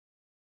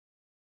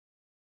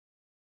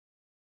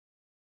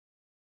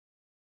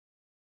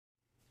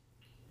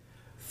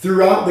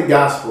Throughout the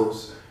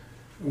Gospels,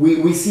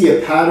 we see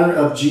a pattern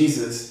of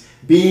Jesus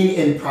being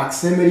in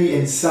proximity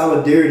and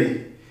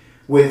solidarity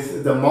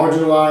with the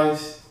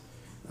marginalized,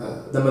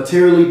 the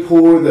materially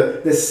poor,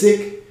 the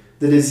sick,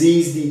 the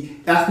diseased, the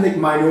ethnic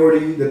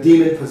minority, the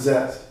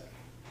demon-possessed.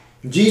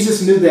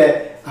 Jesus knew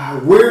that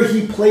where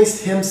he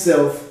placed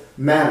himself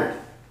mattered.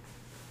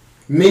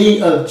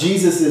 Many of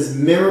Jesus'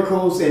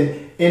 miracles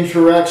and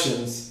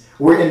interactions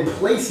were in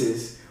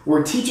places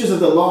where teachers of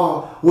the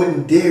law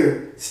wouldn't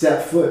dare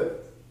step foot.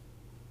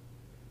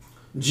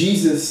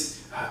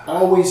 Jesus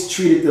always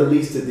treated the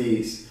least of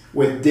these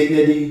with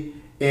dignity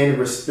and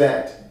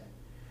respect.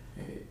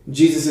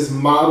 Jesus'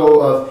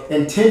 model of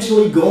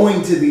intentionally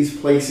going to these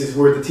places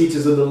where the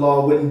teachers of the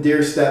law wouldn't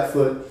dare step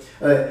foot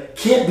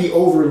can't be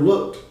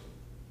overlooked.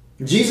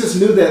 Jesus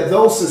knew that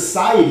though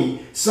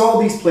society saw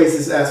these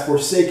places as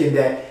forsaken,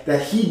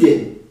 that he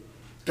didn't.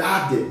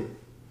 God didn't.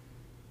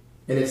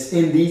 And it's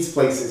in these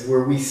places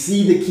where we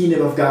see the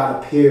kingdom of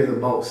God appear the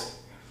most.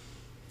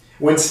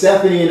 When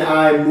Stephanie and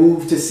I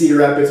moved to Cedar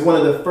Rapids, one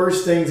of the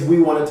first things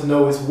we wanted to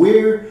know is,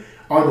 where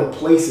are the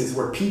places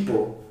where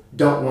people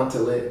don't want to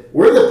live?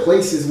 Where are the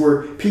places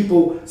where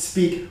people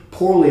speak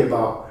poorly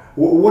about?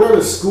 What are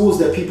the schools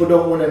that people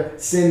don't want to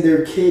send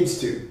their kids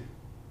to?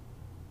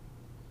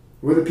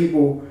 Where are the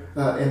people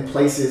in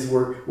places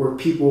where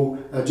people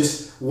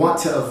just want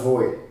to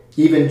avoid,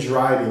 even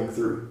driving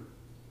through?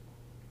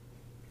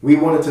 We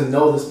wanted to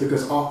know this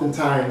because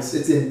oftentimes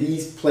it's in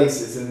these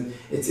places and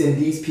it's in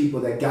these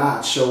people that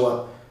God show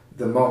up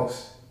the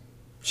most.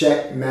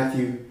 Check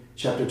Matthew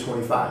chapter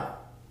 25.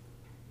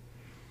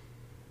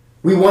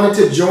 We wanted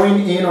to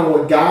join in on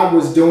what God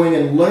was doing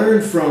and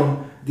learn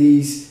from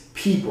these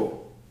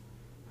people.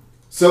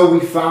 So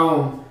we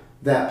found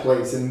that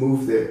place and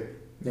moved there.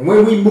 And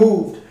when we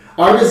moved,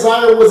 our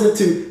desire wasn't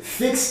to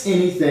fix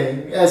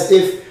anything as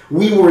if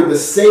we were the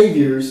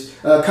saviors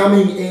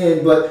coming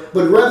in, but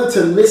rather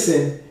to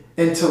listen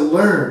and to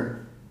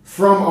learn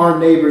from our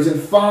neighbors and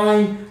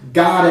find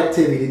God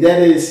activity.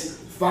 That is,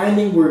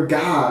 finding where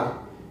God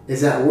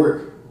is at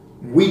work.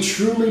 We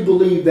truly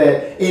believe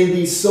that in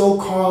these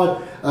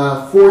so-called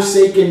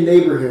forsaken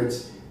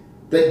neighborhoods,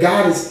 that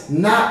God is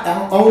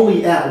not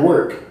only at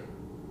work,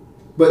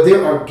 but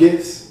there are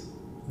gifts,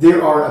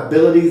 there are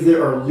abilities,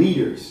 there are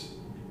leaders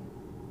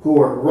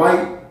who are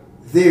right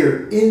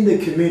there in the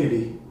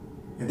community,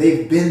 and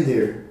they've been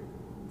there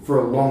for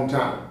a long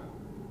time.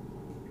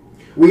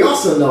 We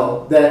also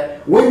know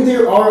that when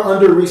there are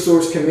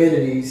under-resourced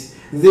communities,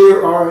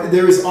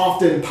 there is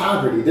often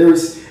poverty, there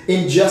is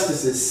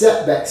injustices,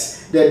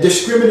 setbacks, that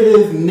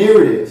discriminative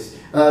narratives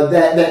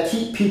that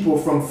keep people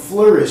from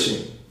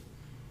flourishing.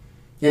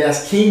 And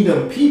as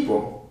kingdom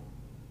people,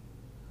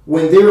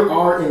 when there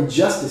are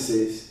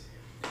injustices,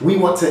 we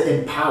want to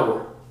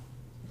empower,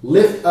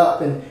 lift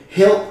up, and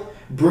help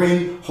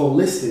bring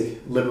holistic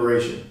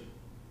liberation.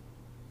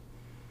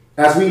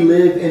 As we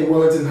live in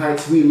Wellington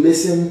Heights, we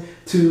listen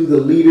to the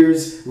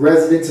leaders,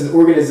 residents, and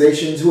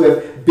organizations who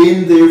have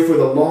been there for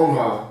the long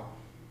haul.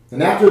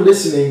 And after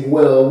listening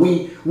well,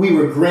 we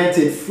were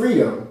granted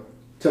freedom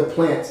to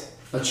plant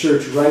a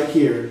church right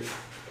here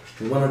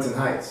in Wellington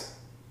Heights.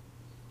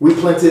 We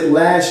planted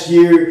last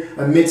year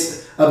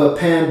amidst of a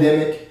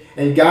pandemic,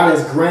 and God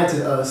has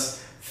granted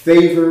us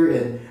favor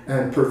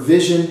and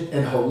provision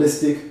in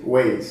holistic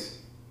ways.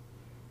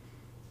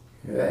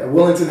 At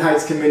Wellington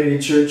Heights Community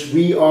Church,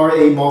 we are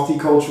a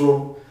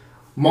multicultural,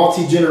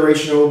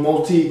 multi-generational,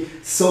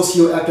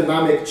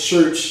 multi-socioeconomic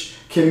church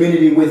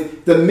community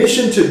with the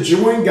mission to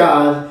join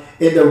God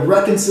in the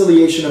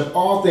reconciliation of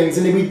all things.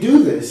 And we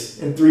do this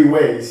in three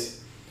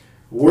ways: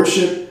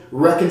 worship,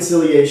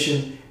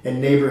 reconciliation,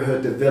 and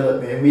neighborhood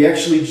development. And we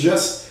actually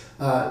just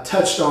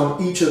touched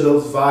on each of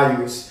those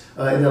values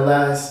in the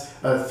last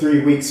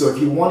 3 weeks. So if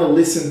you want to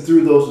listen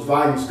through those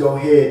values, go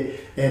ahead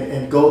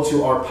and go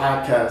to our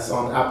podcast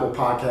on Apple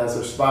Podcasts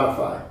or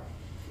Spotify.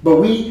 But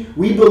we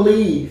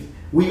believe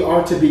we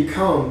are to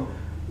become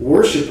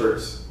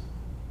worshipers.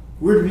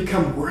 We're to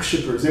become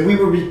worshipers, and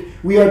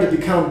we are to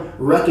become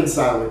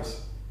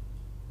reconcilers,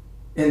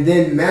 and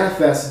then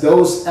manifest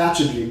those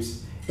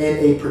attributes in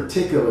a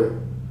particular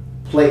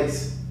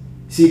place.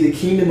 See, the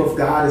kingdom of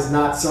God is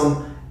not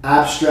some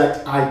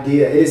abstract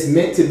idea. It is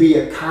meant to be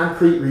a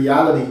concrete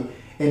reality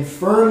and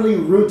firmly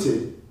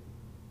rooted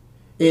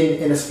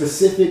in a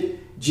specific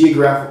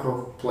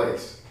geographical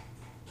place.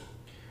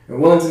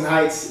 And Wellington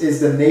Heights is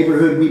the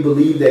neighborhood we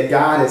believe that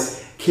God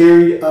has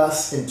carried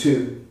us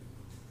into.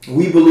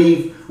 We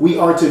believe we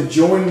are to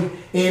join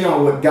in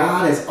on what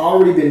God has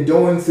already been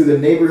doing through the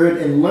neighborhood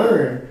and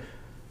learn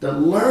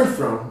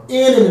from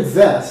and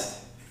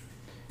invest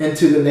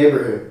into the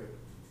neighborhood.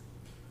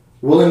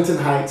 Wellington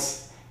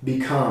Heights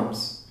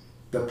becomes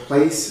the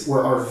place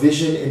where our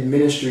vision and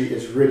ministry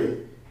is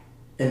rooted.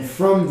 And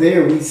from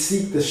there, we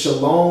seek the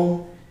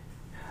shalom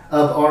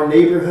of our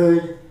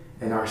neighborhood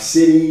and our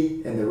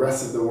city and the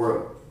rest of the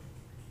world.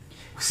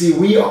 See,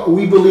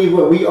 we believe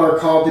what we are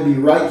called to be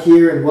right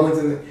here in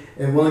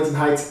Wellington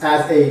Heights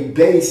as a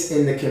base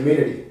in the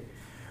community.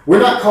 We're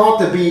not called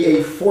to be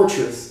a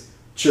fortress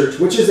church,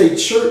 which is a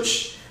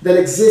church that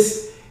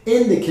exists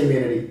in the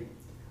community,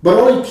 but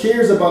only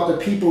cares about the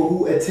people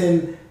who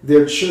attend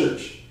their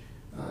church,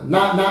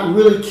 not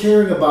really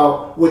caring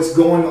about what's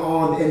going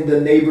on in the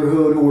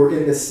neighborhood or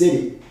in the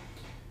city.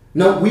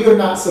 No, we're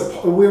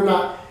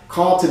not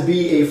called to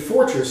be a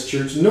fortress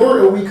church, nor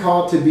are we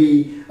called to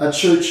be a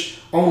church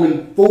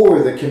only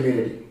for the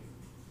community.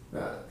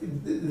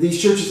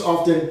 These churches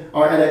often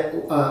are at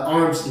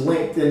arm's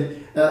length,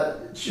 and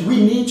we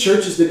need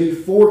churches to be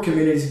for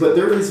communities, but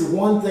there is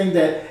one thing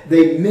that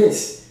they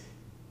miss,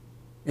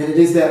 and it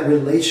is that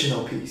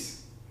relational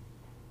piece,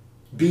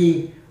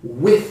 being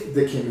with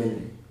the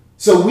community.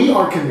 So we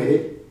are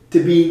committed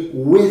to being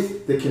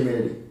with the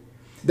community.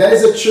 That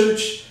is a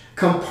church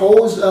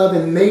composed of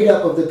and made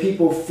up of the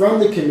people from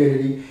the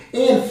community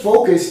and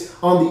focused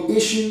on the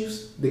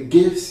issues, the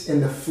gifts,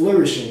 and the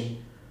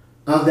flourishing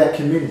of that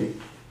community,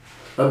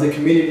 of the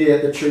community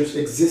that the church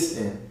exists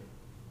in.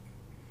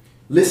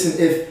 Listen,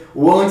 if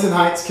Wellington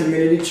Heights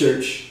Community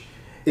Church,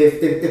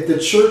 if the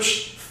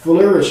church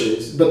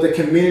flourishes but the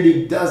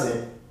community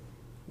doesn't,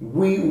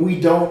 we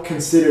don't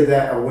consider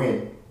that a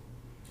win.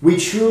 We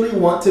truly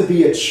want to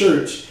be a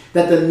church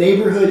that the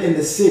neighborhood and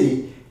the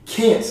city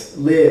can't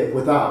live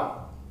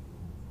without.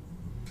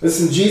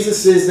 Listen,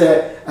 Jesus says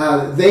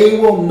that they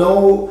will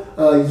know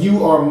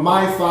you are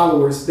my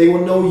followers. They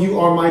will know you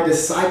are my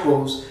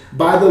disciples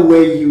by the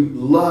way you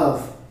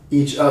love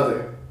each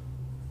other.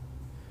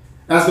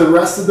 As the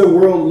rest of the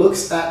world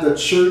looks at the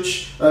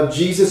church of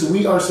Jesus,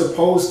 they are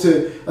supposed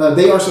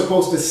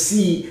to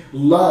see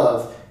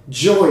love,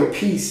 joy,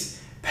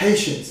 peace,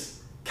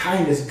 patience,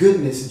 kindness,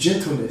 goodness,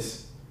 gentleness,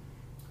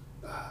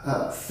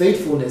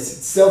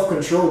 faithfulness,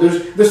 self-control.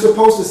 They're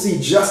supposed to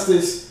see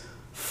justice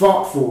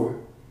fought for,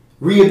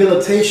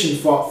 rehabilitation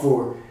fought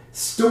for,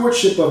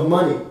 stewardship of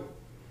money,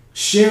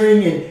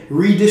 sharing and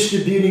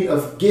redistributing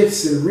of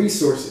gifts and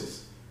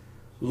resources,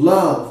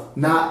 love,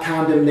 not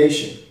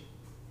condemnation.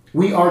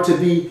 We are to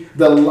be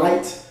the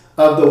light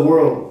of the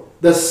world,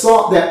 the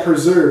salt that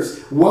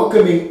preserves,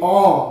 welcoming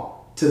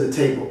all to the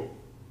table,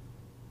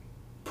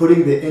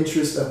 putting the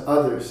interest of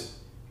others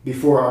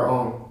before our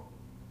own.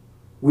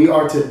 We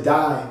are to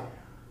die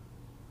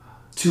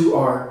to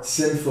our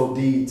sinful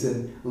deeds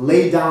and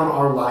lay down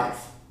our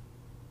life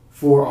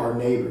for our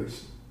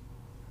neighbors.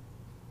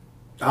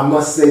 I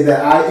must say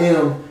that I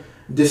am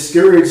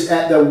discouraged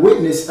at the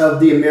witness of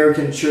the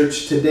American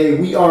church today.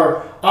 We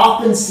are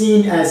often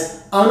seen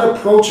as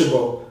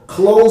unapproachable,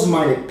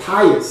 closed-minded,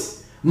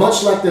 pious.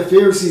 Much like the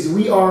Pharisees,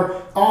 we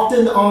are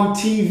often on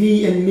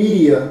TV and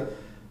media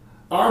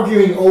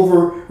arguing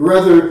over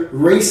whether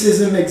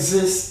racism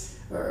exists,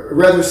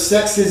 whether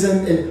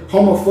sexism and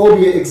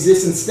homophobia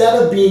exists,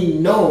 instead of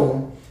being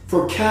known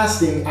for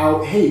casting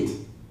out hate.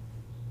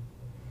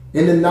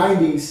 In the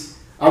 90s,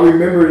 I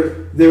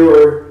remember there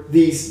were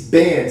these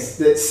bands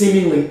that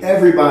seemingly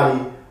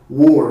everybody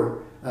wore.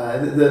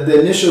 The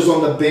initials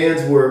on the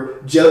bands were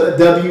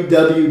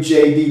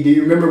WWJD. Do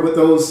you remember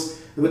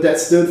what that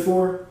stood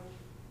for?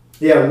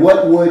 Yeah,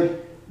 what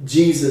would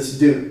Jesus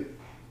do?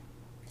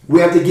 We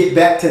have to get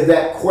back to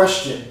that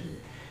question.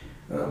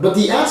 But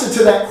the answer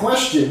to that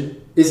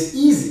question is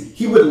easy.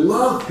 He would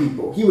love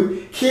people. He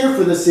would care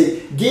for the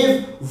sick,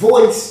 give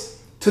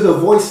voice to the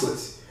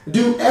voiceless,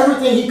 do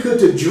everything he could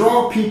to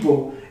draw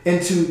people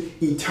into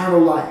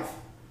eternal life,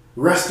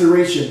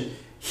 restoration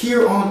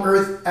here on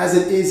earth as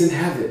it is in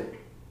heaven.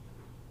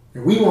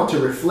 And we want to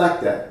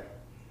reflect that.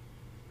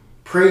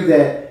 Pray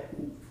that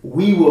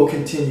we will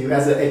continue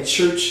as a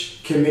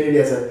church community,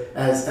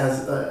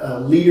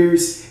 as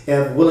leaders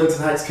of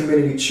Wellington Heights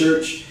Community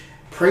Church.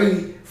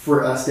 Pray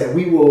for us that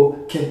we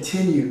will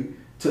continue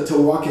to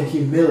walk in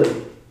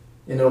humility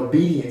and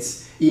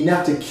obedience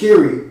enough to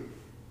carry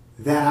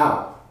that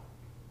out.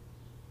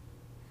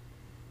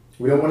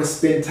 We don't want to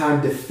spend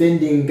time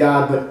defending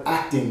God, but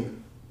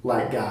acting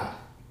like God.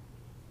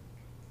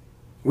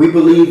 We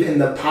believe in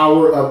the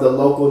power of the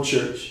local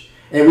church,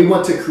 and we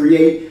want to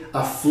create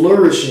a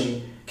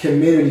flourishing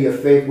community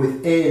of faith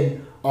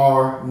within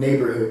our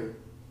neighborhood.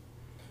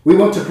 We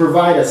want to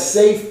provide a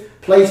safe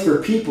place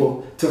for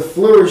people to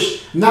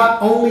flourish,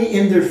 not only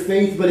in their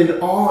faith, but in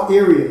all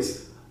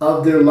areas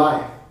of their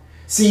life.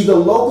 See, the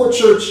local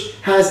church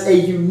has a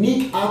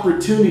unique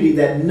opportunity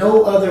that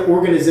no other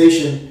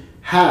organization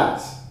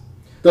has.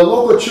 The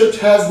local church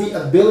has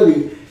the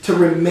ability to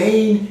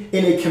remain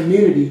in a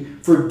community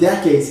for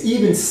decades,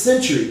 even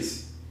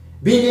centuries,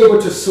 being able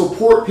to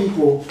support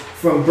people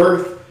from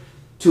birth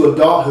to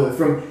adulthood,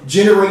 from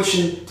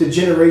generation to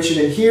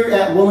generation. And here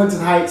at Wellington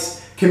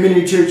Heights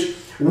Community Church,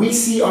 we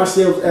see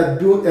ourselves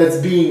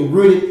as being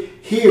rooted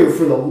here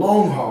for the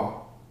long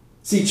haul.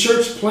 See,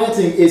 church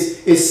planting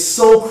is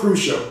so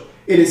crucial.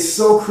 It is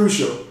so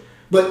crucial.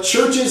 But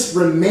churches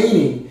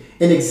remaining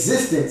in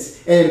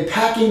existence and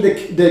impacting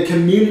the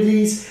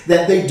communities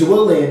that they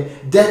dwell in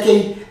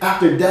decade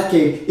after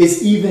decade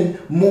is even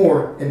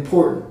more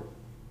important.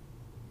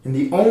 And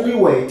the only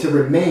way to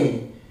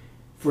remain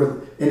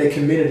in a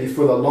community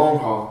for the long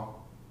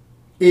haul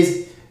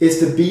is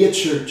to be a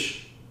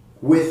church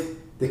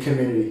with the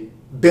community,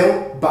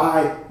 built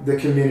by the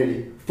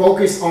community,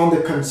 focus on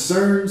the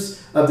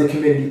concerns of the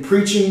community,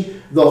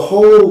 preaching the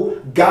whole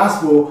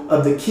gospel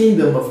of the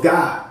kingdom of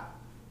God.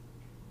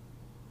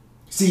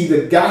 See,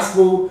 the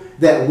gospel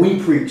that we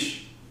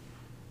preach,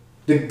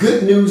 the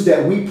good news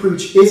that we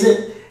preach,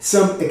 isn't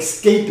some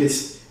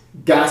escapist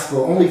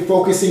gospel, only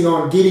focusing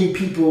on getting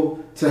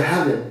people to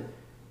heaven.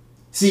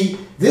 See,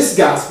 this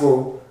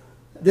gospel,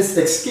 this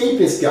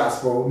escapist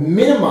gospel,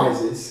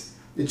 minimizes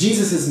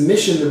Jesus'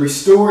 mission to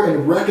restore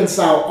and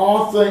reconcile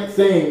all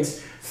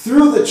things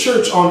through the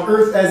church on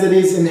earth as it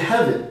is in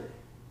heaven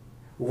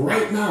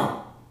right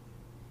now.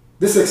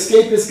 This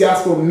escapist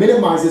gospel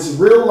minimizes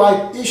real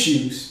life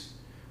issues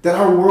that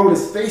our world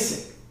is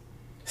facing.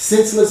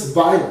 Senseless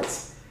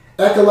violence,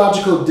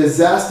 ecological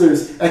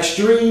disasters,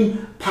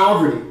 extreme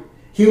poverty,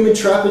 human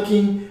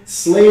trafficking,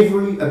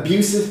 slavery,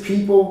 abusive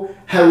people,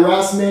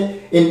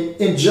 harassment, and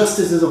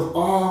injustices of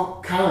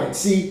all kinds.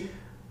 See,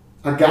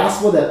 a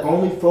gospel that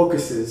only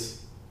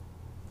focuses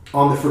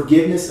on the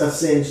forgiveness of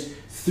sins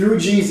through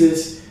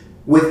Jesus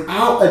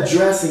without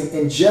addressing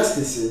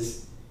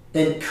injustices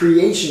and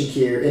creation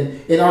care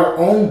and in our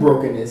own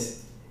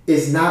brokenness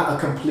is not a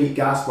complete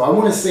gospel. I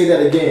want to say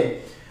that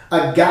again.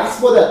 A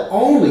gospel that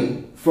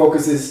only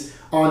focuses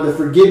on the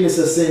forgiveness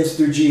of sins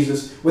through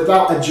Jesus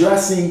without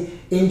addressing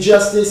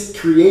injustice,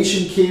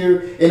 creation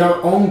care, and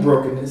our own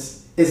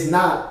brokenness is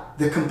not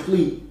the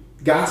complete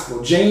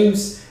gospel.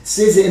 James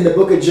says it in the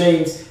book of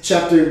James,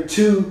 chapter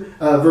 2,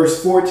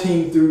 verse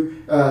 14 through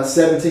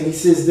 17. He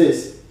says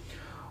this: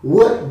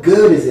 "What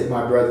good is it,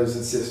 my brothers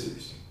and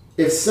sisters,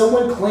 if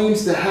someone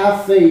claims to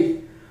have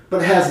faith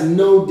but has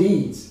no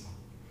deeds?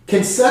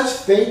 Can such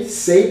faith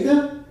save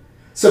them?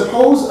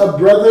 Suppose a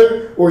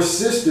brother or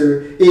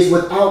sister is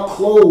without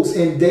clothes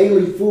and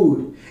daily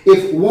food.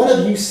 If one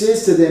of you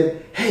says to them,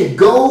 'Hey,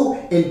 go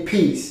in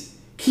peace,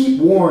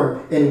 keep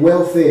warm and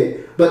well fed,'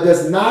 but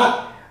does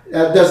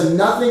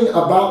nothing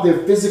about their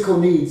physical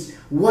needs,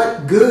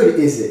 what good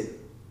is it?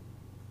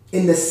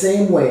 In the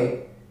same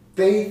way,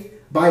 faith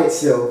by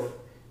itself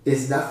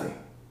is nothing.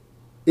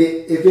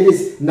 If it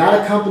is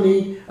not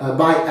accompanied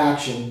by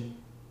action,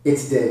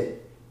 it's dead."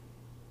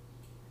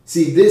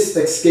 See, this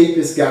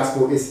escapist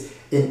gospel is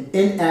an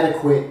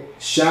inadequate,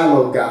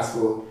 shallow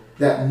gospel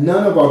that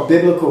none of our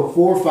biblical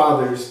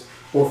forefathers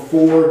or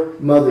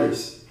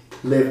foremothers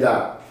lived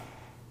out.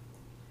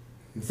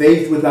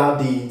 Faith without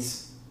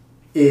deeds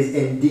is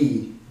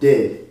indeed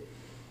dead.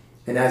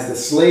 And as the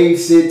slave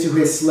said to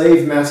his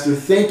slave master,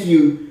 "Thank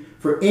you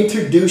for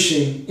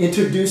introducing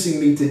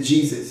me to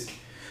Jesus.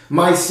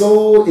 My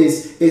soul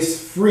is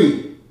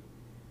free,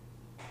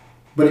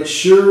 but it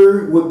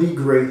sure would be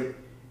great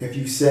if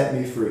you set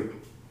me free."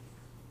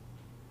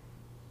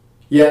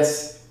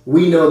 Yes,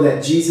 we know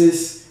that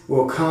Jesus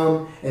will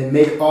come and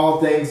make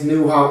all things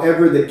new.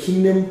 However, the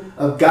kingdom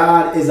of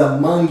God is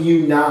among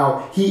you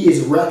now. He is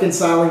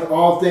reconciling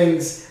all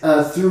things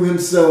through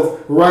himself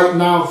right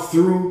now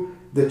through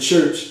the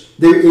church.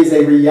 There is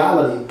a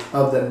reality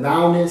of the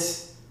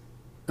nowness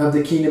of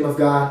the kingdom of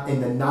God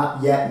and the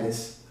not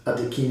yetness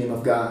of the kingdom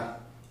of God.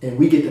 And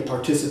we get to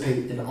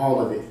participate in all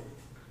of it.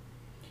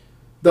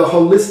 The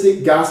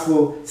holistic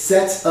gospel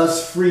sets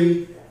us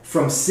free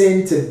from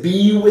sin to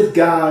be with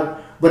God,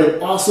 but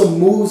it also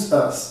moves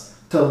us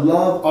to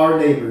love our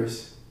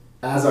neighbors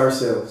as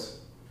ourselves.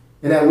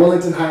 And at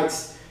Wellington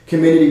Heights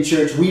Community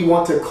Church, we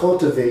want to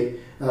cultivate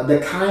the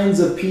kinds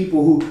of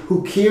people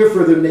who care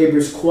for their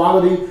neighbors'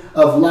 quality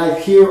of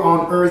life here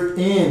on earth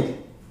and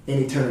in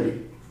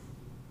eternity.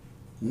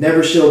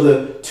 Never shall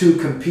the two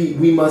compete.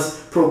 We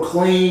must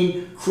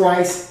proclaim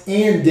Christ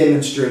and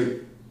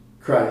demonstrate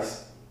Christ.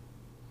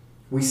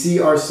 We see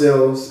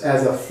ourselves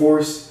as a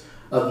force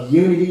of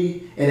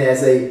unity and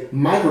as a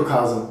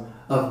microcosm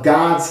of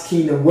God's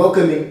kingdom,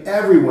 welcoming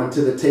everyone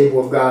to the table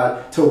of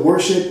God to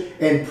worship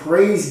and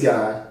praise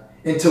God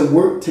and to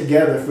work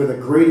together for the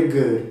greater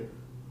good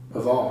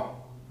of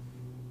all.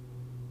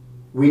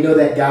 We know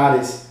that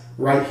God is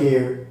right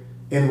here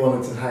in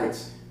Wellington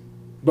Heights,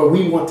 but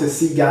we want to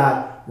see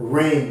God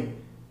reign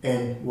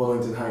in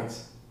Wellington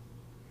Heights.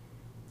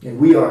 And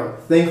we are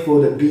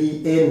thankful to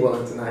be in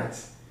Wellington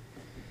Heights.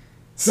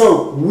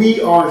 So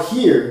we are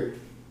here,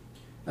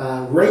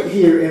 right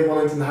here in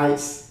Wellington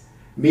Heights.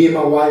 Me and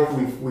my wife,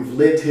 we've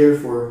lived here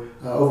for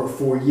over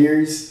 4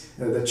 years.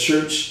 The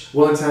church,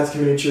 Wellington Heights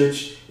Community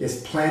Church, is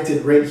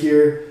planted right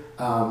here.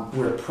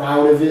 We're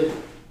proud of it.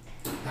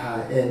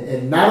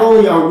 And not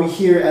only are we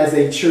here as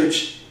a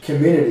church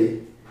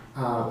community,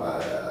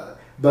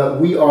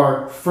 but we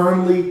are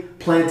firmly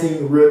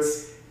planting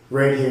roots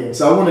right here.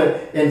 So I want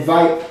to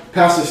invite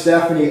Pastor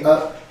Stephanie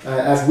up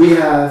as we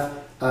have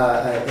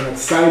an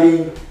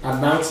exciting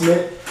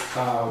announcement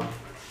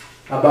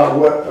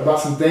about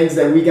some things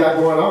that we got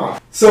going on.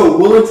 So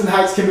Wellington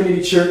Heights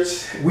Community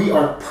Church, we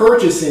are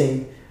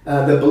purchasing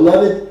the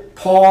beloved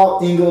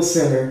Paul Ingalls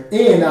Center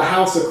and a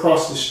house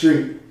across the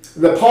street.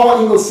 The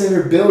Paul Ingalls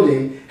Center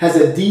building has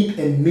a deep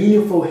and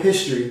meaningful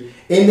history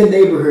in the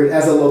neighborhood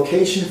as a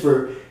location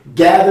for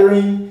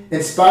gathering,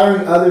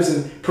 inspiring others,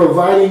 and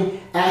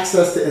providing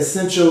access to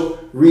essential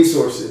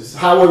resources.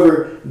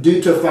 However,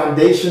 due to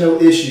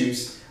foundational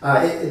issues,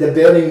 the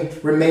building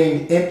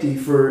remained empty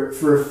for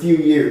a few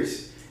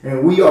years.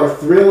 And we are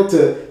thrilled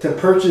to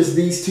purchase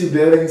these two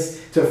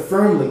buildings to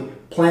firmly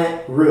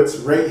plant roots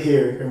right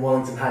here in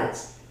Wellington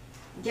Heights.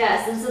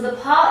 Yes, and so the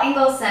Paul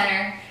Engel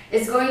Center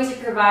is going to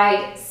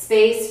provide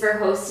space for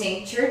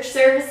hosting church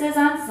services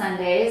on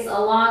Sundays,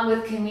 along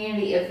with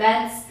community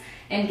events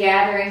and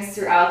gatherings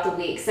throughout the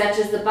week, such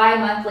as the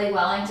bi-monthly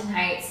Wellington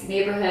Heights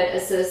Neighborhood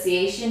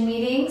Association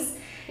meetings.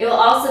 It will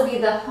also be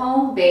the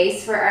home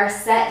base for our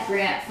SET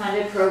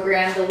grant-funded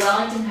program, the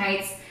Wellington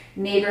Heights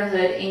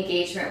Neighborhood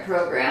Engagement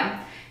Program.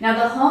 Now,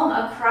 the home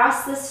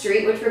across the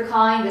street, which we're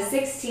calling the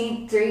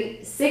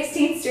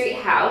 16th Street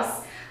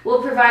House,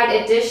 will provide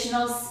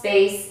additional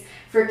space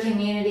for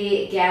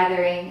community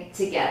gathering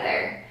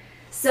together.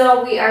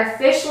 So we are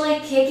officially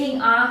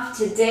kicking off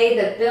today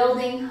the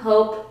Building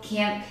Hope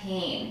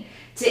campaign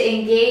to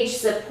engage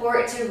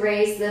support to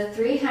raise the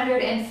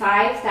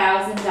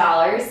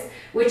 $305,000,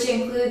 which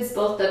includes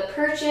both the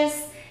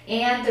purchase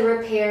and the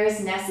repairs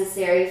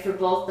necessary for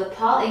both the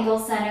Paul Engel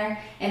Center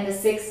and the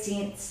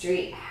 16th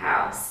Street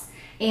House.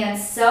 And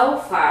so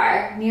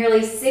far,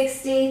 nearly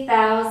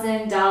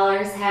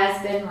 $60,000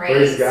 has been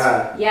raised. Praise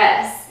God.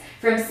 Yes,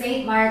 from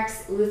St.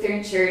 Mark's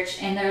Lutheran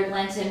Church and their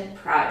Lenten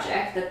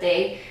project that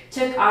they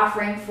took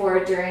offering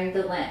for during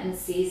the Lenten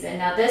season.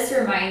 Now, this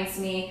reminds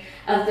me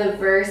of the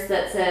verse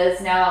that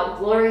says, "Now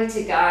glory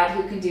to God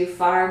who can do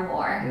far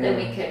more than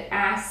we could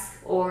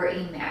ask or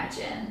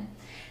imagine."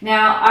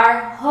 Now,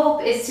 our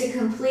hope is to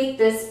complete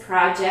this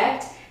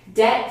project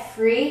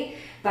debt-free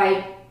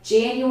by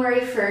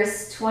January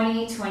 1st,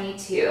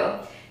 2022.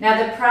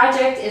 Now, the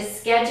project is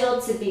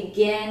scheduled to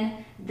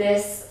begin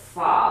this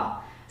fall.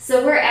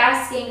 So we're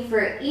asking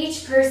for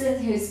each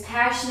person who's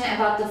passionate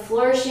about the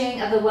flourishing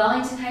of the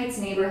Wellington Heights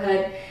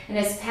neighborhood and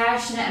is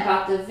passionate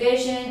about the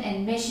vision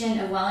and mission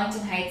of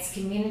Wellington Heights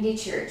Community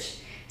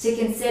Church to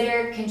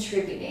consider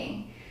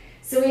contributing.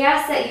 So we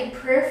ask that you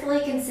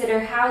prayerfully consider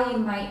how you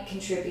might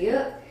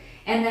contribute,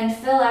 and then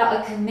fill out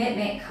a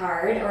commitment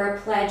card or a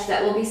pledge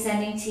that we'll be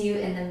sending to you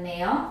in the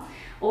mail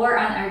or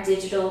on our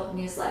digital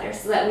newsletter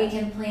so that we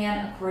can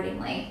plan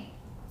accordingly.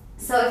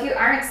 So if you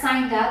aren't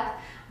signed up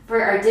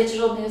for our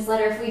digital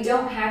newsletter, if we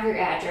don't have your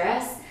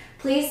address,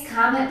 please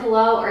comment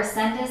below or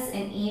send us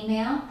an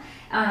email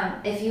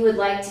if you would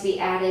like to be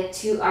added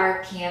to our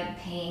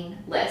campaign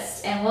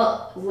list, and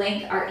we'll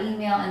link our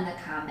email in the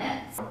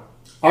comments.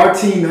 Our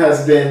team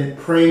has been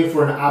praying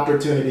for an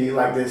opportunity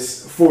like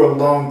this for a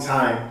long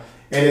time,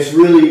 and it's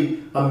really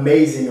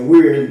amazing, and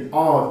we're in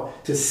awe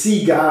to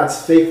see God's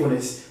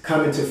faithfulness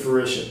come into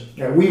fruition.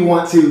 And we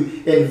want to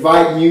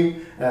invite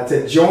you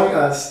to join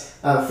us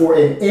for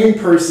an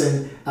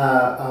in-person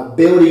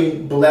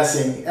building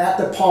blessing at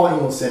the Paul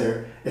Engel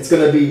Center. It's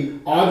going to be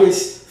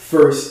August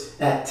 1st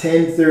at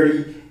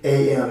 10:30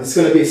 a.m. It's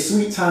going to be a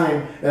sweet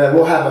time.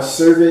 We'll have a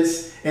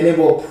service, and then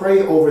we'll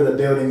pray over the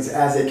buildings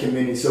as a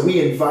community. So we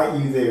invite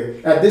you there.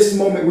 At this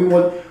moment, we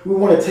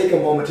want to take a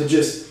moment to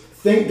just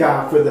thank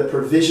God for the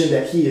provision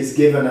that He has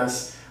given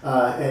us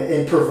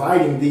in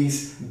providing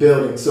these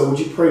buildings. So would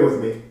you pray with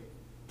me?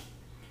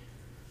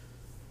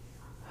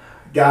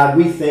 God,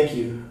 we thank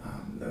you.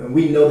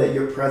 We know that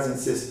your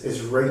presence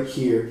is right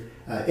here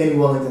in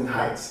Wellington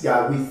Heights.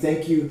 God, we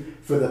thank you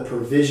for the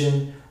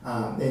provision,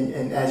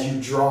 and as you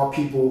draw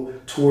people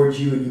towards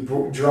you and you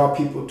draw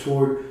people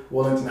toward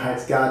Wellington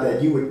Heights, God,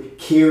 that you would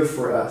care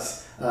for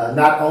us,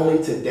 not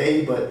only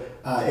today, but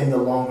in the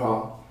long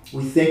haul.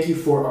 We thank you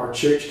for our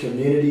church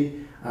community.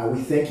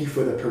 We thank you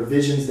for the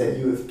provisions that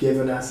you have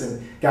given us.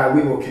 And God,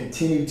 we will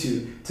continue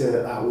to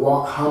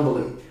walk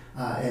humbly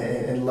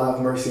and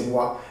love mercy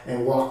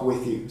and walk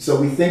with you. So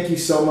we thank you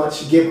so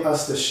much. Give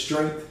us the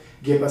strength,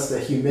 give us the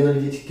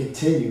humility to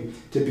continue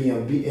to be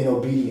in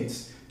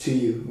obedience to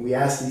you. We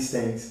ask these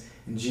things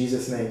in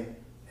Jesus' name.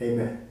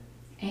 Amen.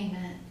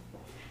 Amen.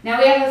 Now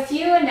we have a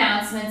few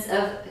announcements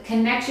of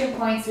connection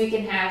points we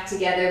can have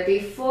together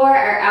before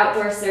our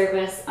outdoor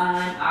service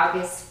on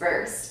August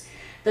 1st.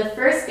 The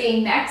first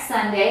being next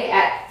Sunday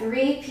at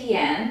 3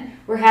 p.m.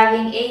 We're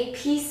having a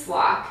peace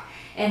walk.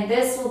 And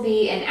this will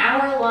be an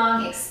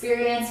hour-long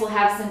experience. We'll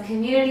have some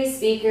community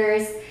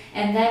speakers,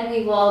 and then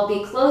we will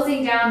be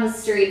closing down the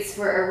streets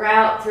for a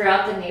route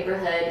throughout the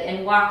neighborhood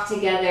and walk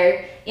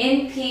together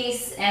in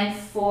peace and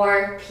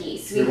for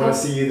peace. We want to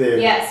see you there.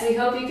 Yes, we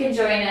hope you can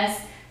join us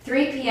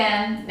 3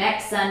 p.m.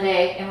 next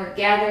Sunday, and we're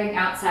gathering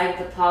outside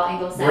the Paul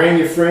Engel Center. Bring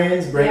your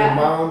friends, bring your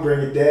mom,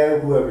 bring your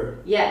dad, whoever.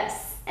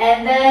 Yes,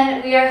 and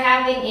then we are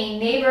having a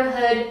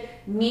neighborhood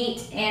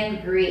meet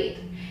and greet.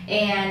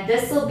 And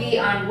this will be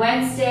on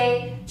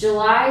Wednesday,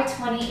 July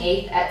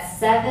 28th at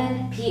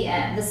 7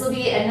 p.m. This will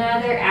be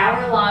another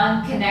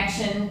hour-long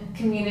connection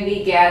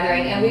community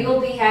gathering, and we will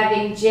be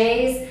having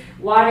Jay's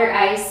water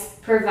ice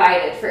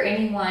provided for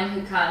anyone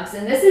who comes.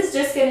 And this is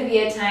just going to be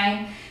a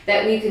time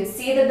that we can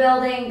see the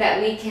building,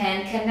 that we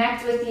can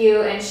connect with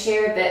you and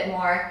share a bit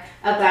more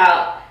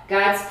about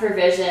God's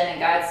provision and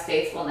God's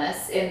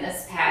faithfulness in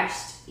this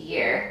past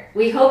year.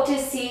 We hope to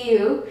see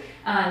you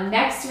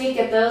next week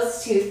at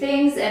those two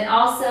things, and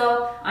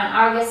also on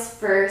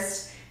August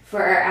 1st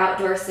for our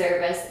outdoor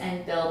service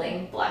and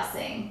building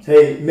blessing.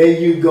 Hey,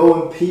 may you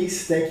go in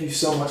peace. Thank you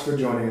so much for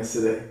joining us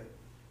today.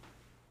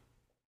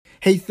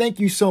 Hey, thank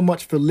you so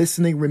much for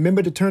listening.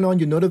 Remember to turn on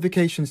your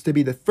notifications to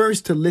be the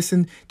first to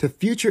listen to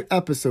future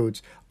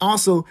episodes.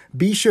 Also,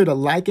 be sure to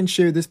like and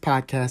share this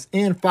podcast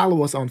and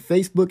follow us on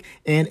Facebook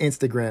and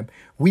Instagram.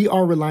 We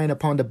are relying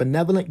upon the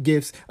benevolent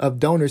gifts of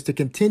donors to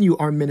continue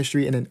our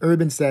ministry in an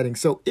urban setting.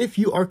 So if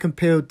you are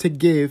compelled to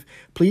give,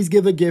 please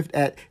give a gift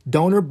at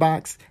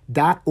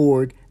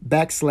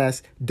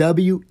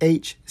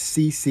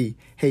donorbox.org/WHCC.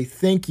 Hey,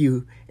 thank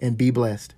you and be blessed.